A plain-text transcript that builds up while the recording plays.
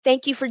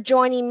Thank you for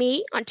joining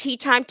me on Tea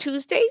Time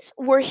Tuesdays.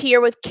 We're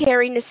here with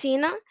Carrie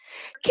Nasina.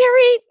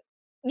 Carrie,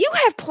 you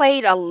have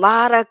played a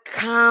lot of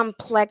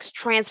complex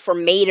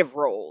transformative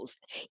roles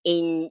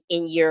in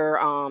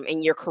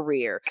your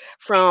career,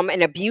 from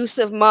an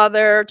abusive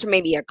mother to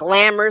maybe a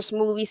glamorous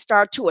movie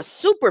star to a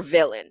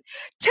supervillain.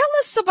 Tell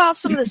us about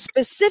some of the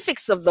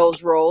specifics of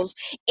those roles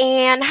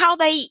and how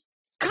they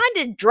kind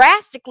of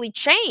drastically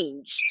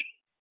changed.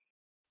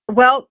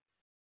 Well,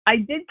 I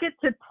did get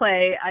to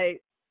play. I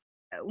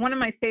One of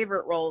my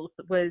favorite roles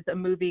was a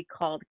movie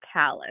called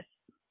Callous,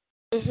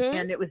 Mhm.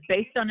 and it was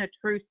based on a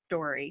true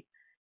story.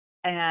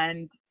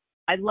 And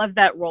I love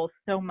that role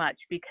so much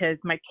because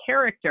my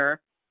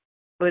character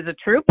was a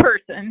true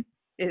person.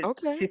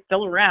 Okay. She's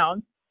still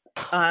around,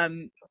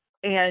 um,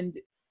 and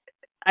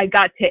I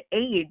got to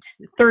age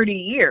 30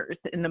 years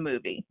in the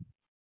movie.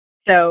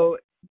 So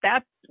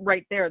that's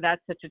right there.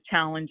 That's such a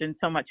challenge and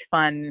so much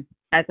fun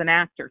as an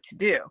actor to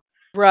do.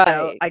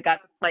 So Right. I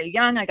got to play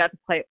young, I got to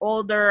play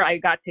older, I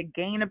got to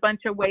gain a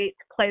bunch of weight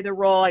to play the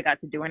role, I got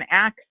to do an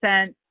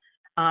accent,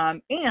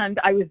 and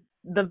I was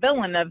the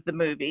villain of the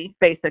movie,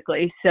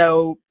 basically.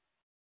 So,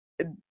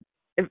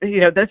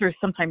 those are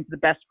sometimes the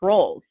best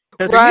roles.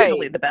 Those are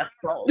usually Right. the best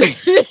roles.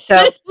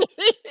 So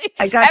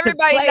I got to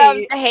Everybody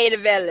loves play to hate a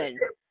villain.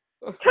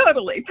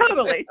 totally,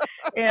 totally.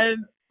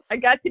 And I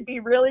got to be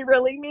really,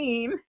 really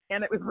mean,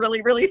 and it was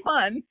really, really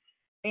fun.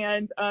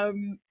 And,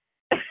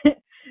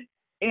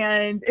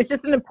 and it's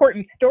just an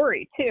important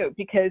story too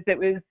because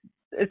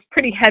it's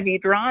pretty heavy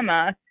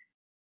drama,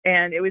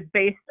 and it was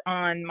based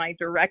on my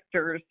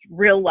director's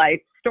real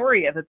life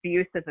story of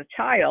abuse as a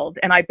child,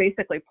 and I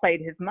basically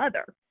played his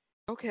mother,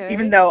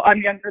 even Okay. though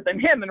I'm younger than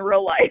him in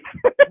real life.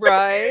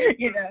 Right.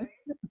 you know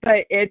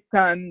but it's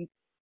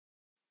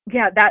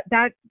yeah,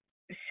 that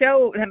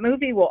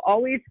movie will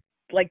always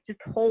like just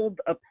hold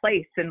a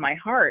place in my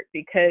heart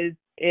because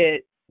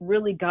it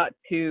really got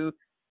to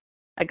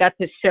I got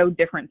to show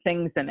different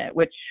things in it,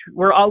 which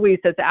we're always,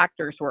 as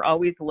actors, we're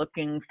always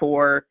looking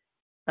for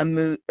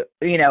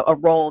a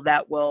role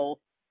that will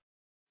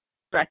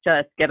stretch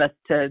us, get us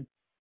to,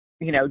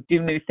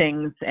 do new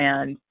things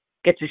and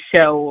get to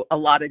show a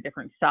lot of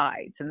different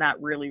sides. And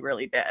that really,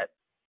 really did.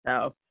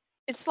 So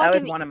It's that like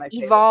was an one of my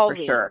favorites for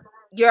evolving. sure.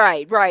 You're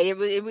right, right.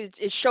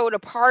 It showed a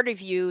part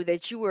of you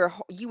that you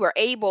were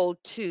able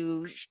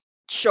to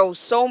show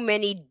so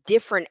many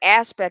different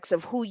aspects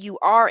of who you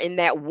are in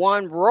that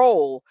one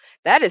role.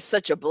 That is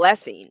such a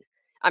blessing.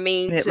 I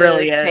mean, It to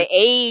really is.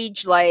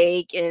 age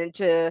like and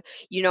to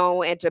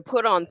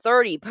put on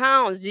 30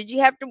 pounds. Did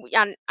you have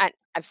to?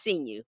 I've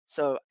seen you,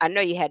 so I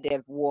know you had to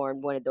have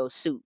worn one of those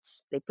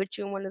suits. They put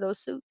you in one of those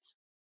suits.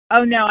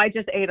 Oh no, I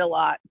just ate a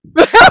lot.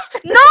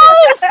 No,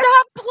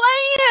 stop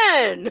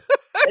playing.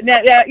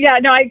 Yeah,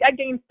 no, I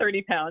gained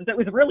 30 pounds. It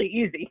was really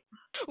easy.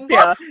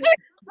 What?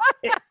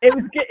 Yeah, it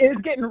was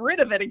getting rid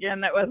of it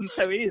again that wasn't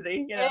so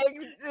easy.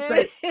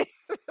 But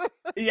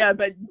yeah,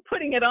 but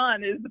putting it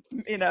on is,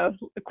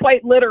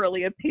 quite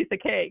literally a piece of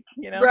cake.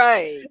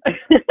 Right.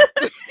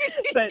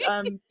 But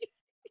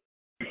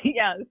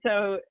yeah,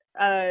 so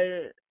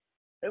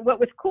what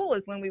was cool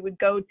is when we would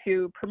go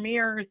to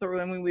premieres or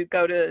when we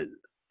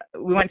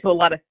went to a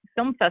lot of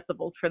film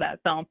festivals for that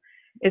film,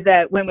 is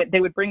that when they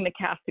would bring the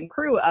cast and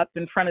crew up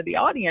in front of the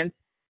audience,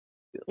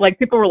 like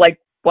people were like,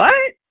 "What?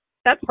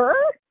 That's her?"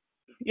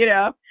 You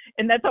know,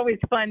 and that's always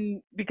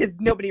fun because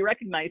nobody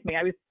recognized me.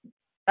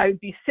 I would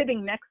be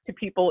sitting next to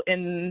people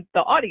in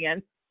the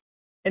audience,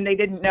 and they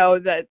didn't know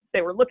that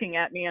they were looking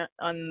at me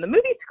on the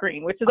movie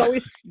screen, which is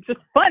always just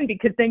fun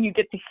because then you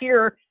get to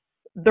hear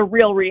the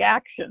real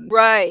reactions.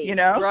 You Right.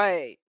 know,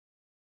 Right.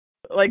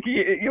 like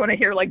you want to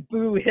hear like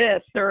boo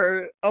hiss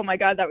or oh my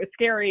god that was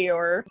scary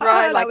or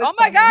Right. that Like, was oh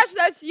my funny. gosh,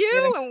 that's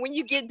You know, you. And when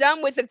you get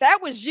done with it, that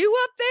was you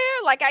up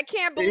there. Like, I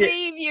can't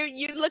believe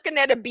you're looking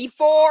at a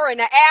before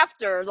and a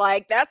after.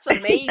 Like, that's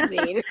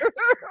amazing.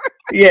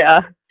 yeah.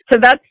 So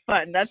that's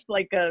fun. That's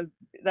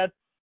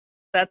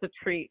that's a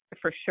treat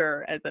for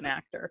sure as an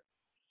actor.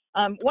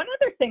 One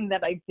other thing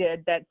that I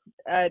did that's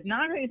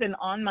not even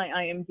on my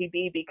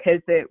IMDb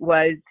because it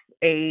was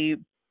a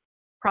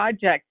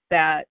project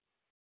that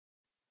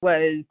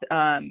was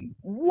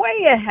way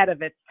ahead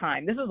of its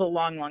time. This was a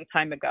long, long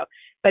time ago,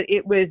 but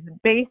it was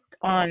based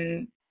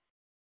on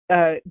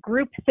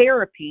group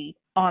therapy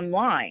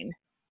online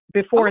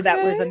before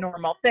that was Okay. a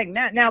normal thing.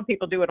 Now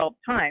people do it all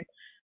the time,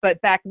 but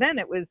back then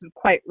it was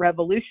quite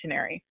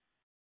revolutionary.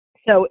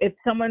 So if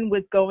someone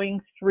was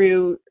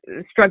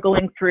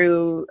struggling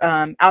through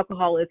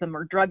alcoholism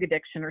or drug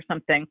addiction or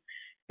something,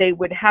 they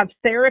would have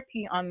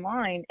therapy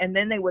online, and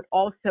then they would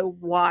also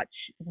watch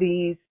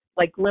these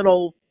like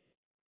little,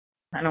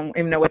 I don't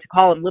even know what to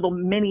call them, little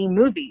mini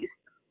movies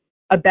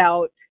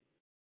about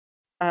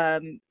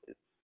um,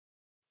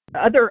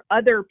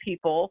 other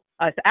people,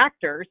 us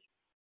actors,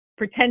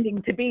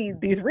 pretending to be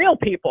these real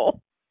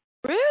people.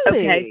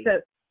 Okay, Really?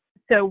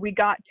 so we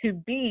got to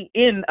be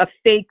in a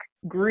fake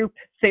group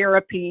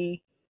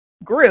therapy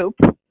group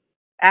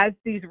as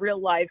these real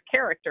live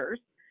characters,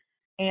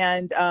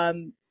 and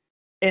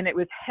and it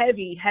was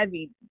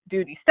heavy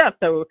duty stuff.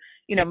 So,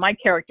 you know, my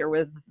character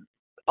was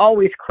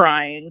always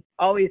crying,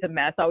 always a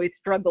mess, always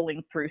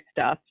struggling through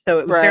stuff. So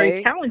it was very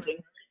Right. challenging.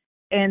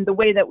 And the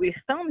way that we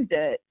filmed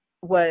it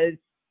was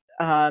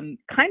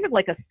kind of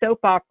like a soap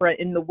opera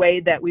in the way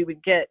that we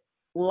would get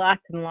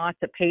lots and lots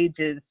of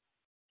pages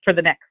for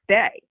the next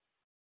day,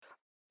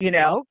 you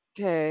know.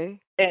 Okay.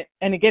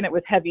 And again, it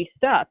was heavy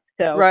stuff.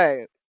 So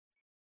Right.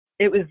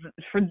 it was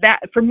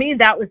for me,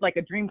 that was like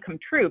a dream come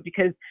true,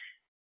 because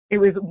it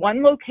was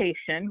one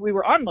location. We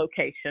were on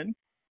location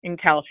in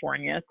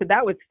California, so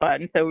that was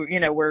fun. So,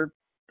 you know, we're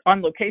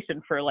on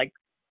location for like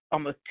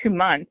almost 2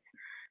 months,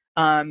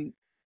 um,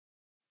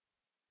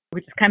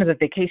 which is kind of a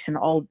vacation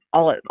all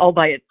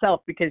by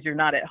itself, because you're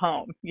not at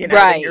home. You know,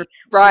 Right. when you're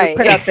Right.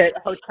 put up at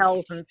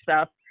hotels and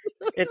stuff,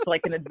 it's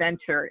like an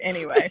adventure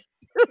anyway.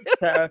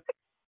 So,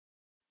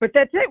 but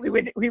that's it.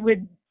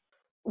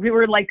 We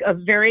were like a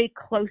very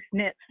close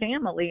knit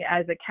family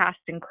as a cast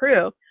and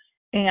crew,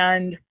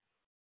 and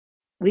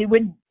we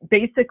would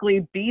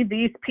basically be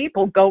these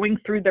people going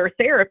through their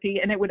therapy,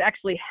 and it would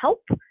actually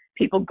help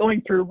people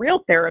going through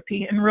real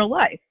therapy in real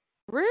life.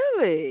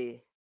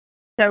 Really?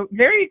 So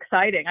very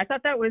exciting. I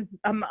thought that was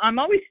I'm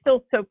always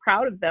still so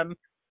proud of them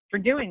for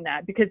doing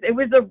that, because it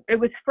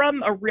was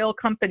from a real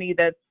company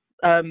that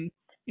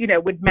you know,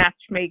 would match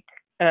make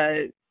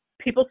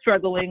people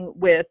struggling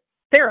with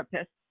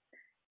therapists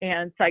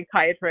and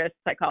psychiatrists,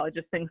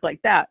 psychologists, things like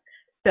that.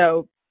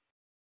 So,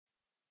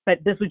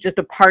 but this was just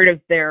a part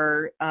of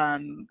their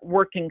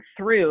working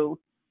through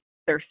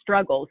their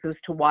struggles, is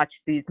to watch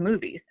these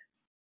movies.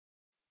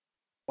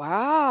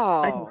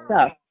 Exciting Wow.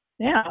 stuff.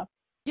 Yeah.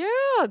 Yeah,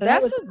 So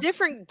that was,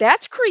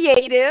 that's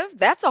creative.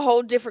 That's a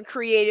whole different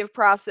creative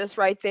process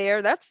right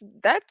there. That's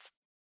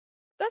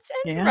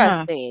yeah.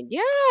 interesting.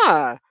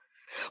 Yeah.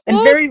 And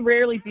Well, very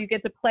rarely do you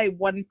get to play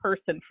one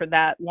person for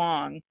that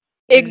long in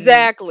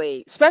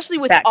exactly. Especially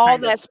with that all kind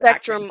of that acting.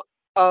 spectrum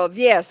of,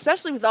 yeah,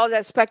 especially with all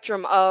that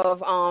spectrum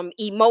of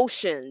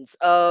emotions,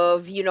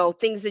 of, you know,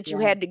 things that you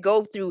Yeah. had to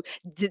go through,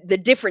 the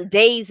different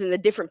days and the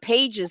different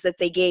pages that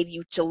they gave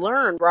you to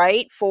learn,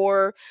 right?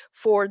 For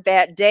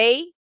that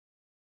day.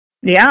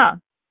 Yeah.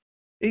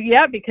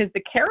 Yeah, because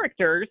the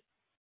characters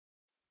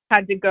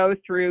had to go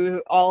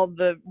through all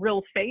the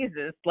real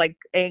phases, like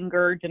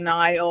anger,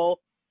 denial,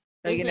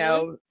 you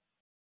Mhm.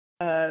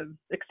 know,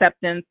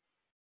 acceptance.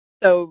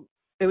 So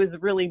it was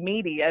really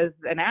meaty as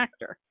an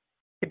actor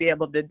to be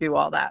able to do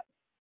all that.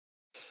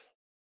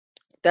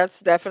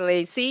 That's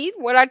definitely, see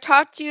what I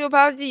talked to you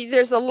about.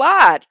 There's a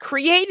lot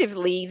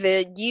creatively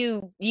that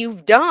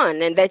you've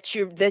done and that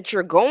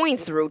you're going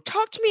through.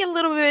 Talk to me a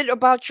little bit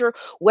about your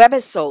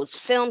webisodes,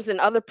 films, and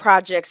other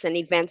projects and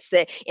events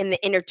that in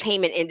the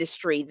entertainment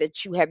industry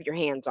that you have your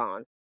hands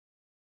on.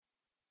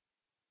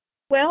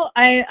 Well,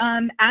 I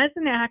as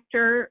an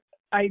actor,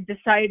 I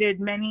decided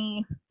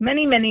many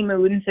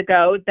moons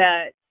ago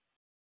that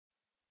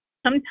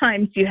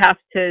sometimes you have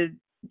to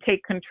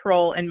take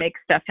control and make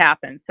stuff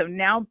happen. So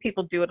now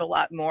people do it a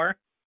lot more,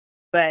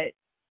 but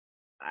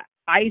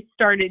I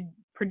started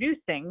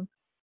producing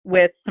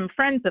with some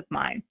friends of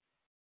mine.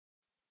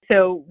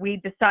 So we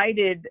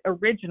decided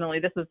originally,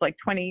 this was like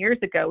 20 years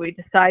ago, we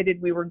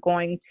decided we were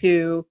going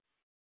to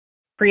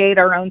create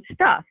our own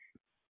stuff.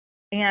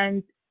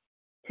 And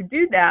to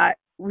do that,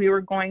 we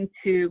were going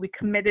to, we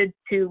committed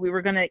to, we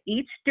were going to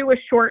each do a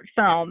short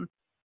film.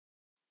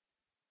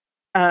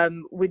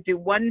 We'd do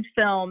one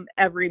film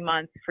every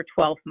month for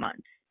 12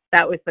 months.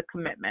 That was the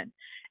commitment.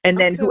 And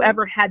then Okay.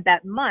 whoever had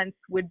that month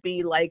would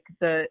be like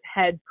the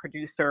head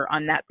producer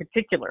on that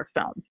particular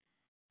film.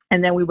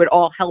 And then we would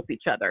all help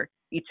each other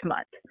each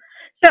month.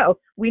 So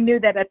we knew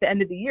that at the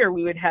end of the year,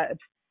 we would have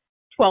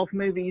 12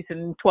 movies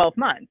in 12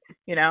 months,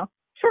 you know,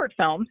 short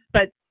films,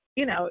 but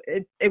you know,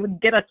 it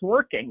would get us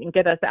working and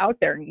get us out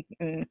there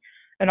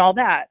and all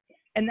that.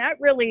 And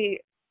that really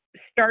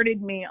started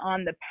me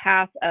on the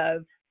path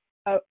of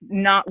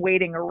not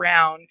waiting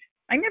around.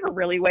 I never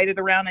really waited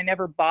around. I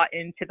never bought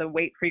into the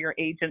wait for your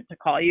agent to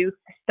call you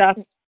stuff.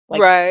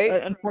 Like, Right.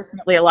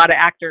 unfortunately, a lot of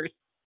actors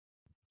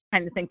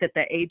kind of think that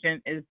the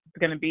agent is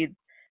going to be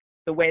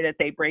the way that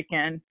they break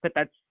in, but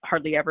that's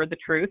hardly ever the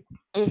truth.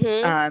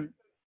 Mhm. Um,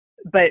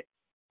 but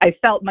I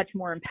felt much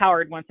more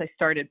empowered once I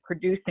started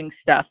producing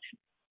stuff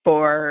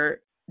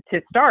for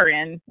to star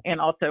in, and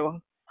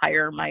also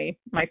hire my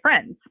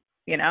friends,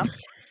 you know.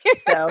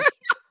 So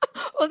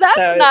Well,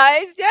 that's so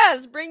nice.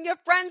 Yes, bring your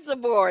friends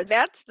aboard.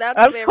 That's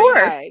of very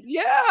course, nice.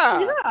 Yeah.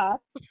 yeah.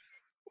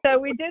 So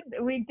we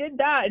did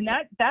that, and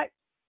that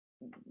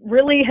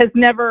really has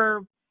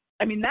never.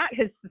 I mean, that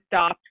has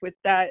stopped with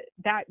that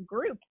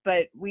group,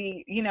 but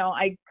we, you know,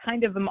 I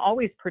kind of am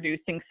always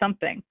producing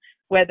something,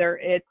 whether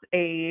it's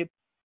a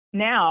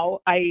now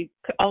I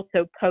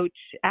also coach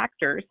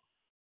actors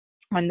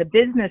on the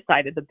business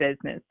side of the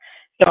business.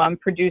 So I'm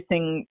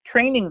producing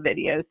training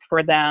videos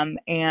for them,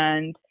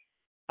 and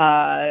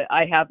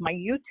I have my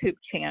YouTube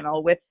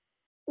channel with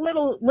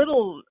little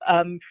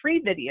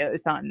free videos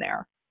on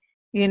there,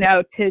 you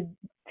know,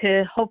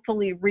 to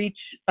hopefully reach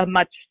a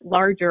much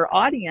larger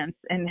audience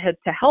and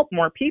to help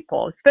more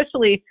people,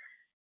 especially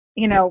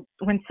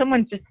when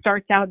someone just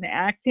starts out in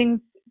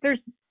acting,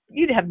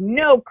 you'd have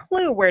no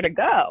clue where to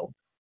go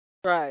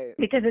Right.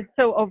 because it's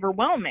so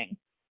overwhelming.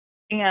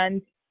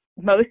 And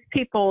most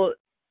people,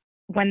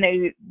 when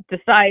they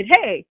decide,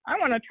 hey, I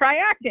want to try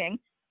acting,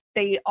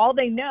 all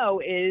they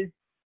know is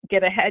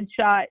get a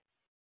headshot,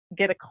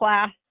 get a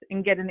class,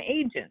 and get an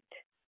agent.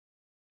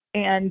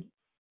 And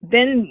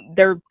then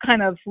they're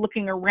kind of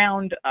looking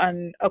around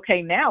on,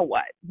 okay, now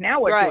what? Now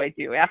what do I Right.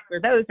 do after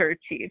those are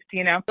achieved?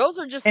 Those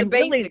are just the And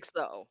really, basics,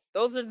 though.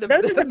 Those are the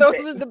those are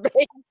those are the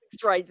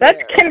basics right that's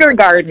there.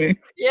 kindergarten.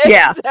 Yeah,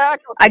 Yeah, I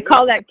exactly.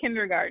 call that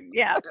kindergarten.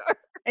 Yeah.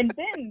 And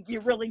then you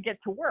really get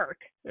to work.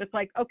 It's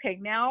like, okay,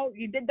 now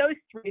you did those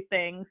 3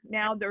 things.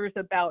 Now there's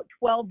about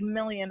 12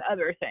 million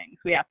other things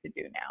we have to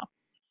do now.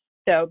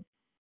 So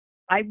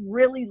I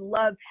really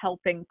love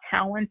helping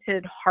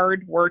talented,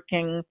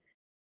 hardworking,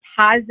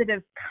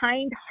 positive,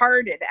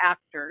 kind-hearted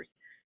actors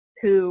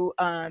who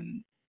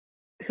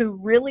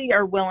really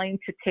are willing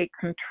to take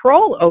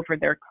control over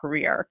their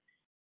career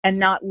and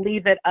not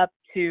leave it up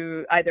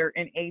to either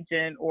an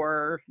agent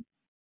or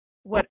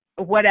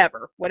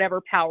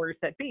whatever powers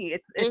that be.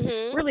 It's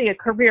Mhm. really, a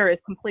career is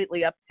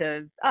completely up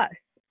to us,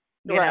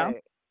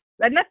 Right.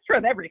 and that's true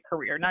of every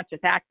career, not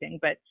just acting,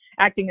 but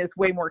acting is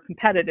way more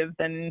competitive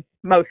than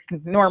most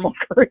normal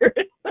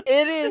careers.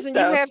 It is, and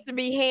you So have to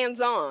be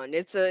hands-on.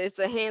 It's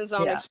a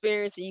hands-on yeah.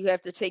 experience, and you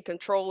have to take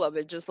control of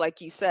it, just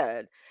like you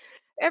said.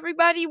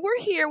 Everybody, we're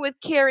here with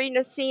Carrie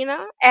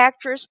Nasina,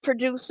 actress,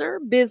 producer,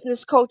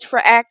 business coach for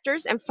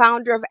actors, and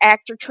founder of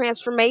Actor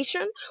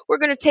Transformation. We're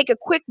going to take a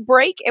quick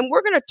break and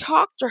we're going to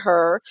talk to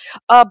her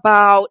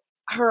about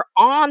her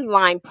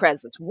online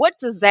presence. What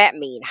does that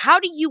mean? How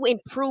do you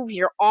improve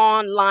your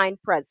online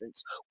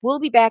presence? We'll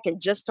be back in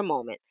just a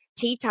moment.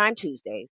 Tea Time Tuesdays.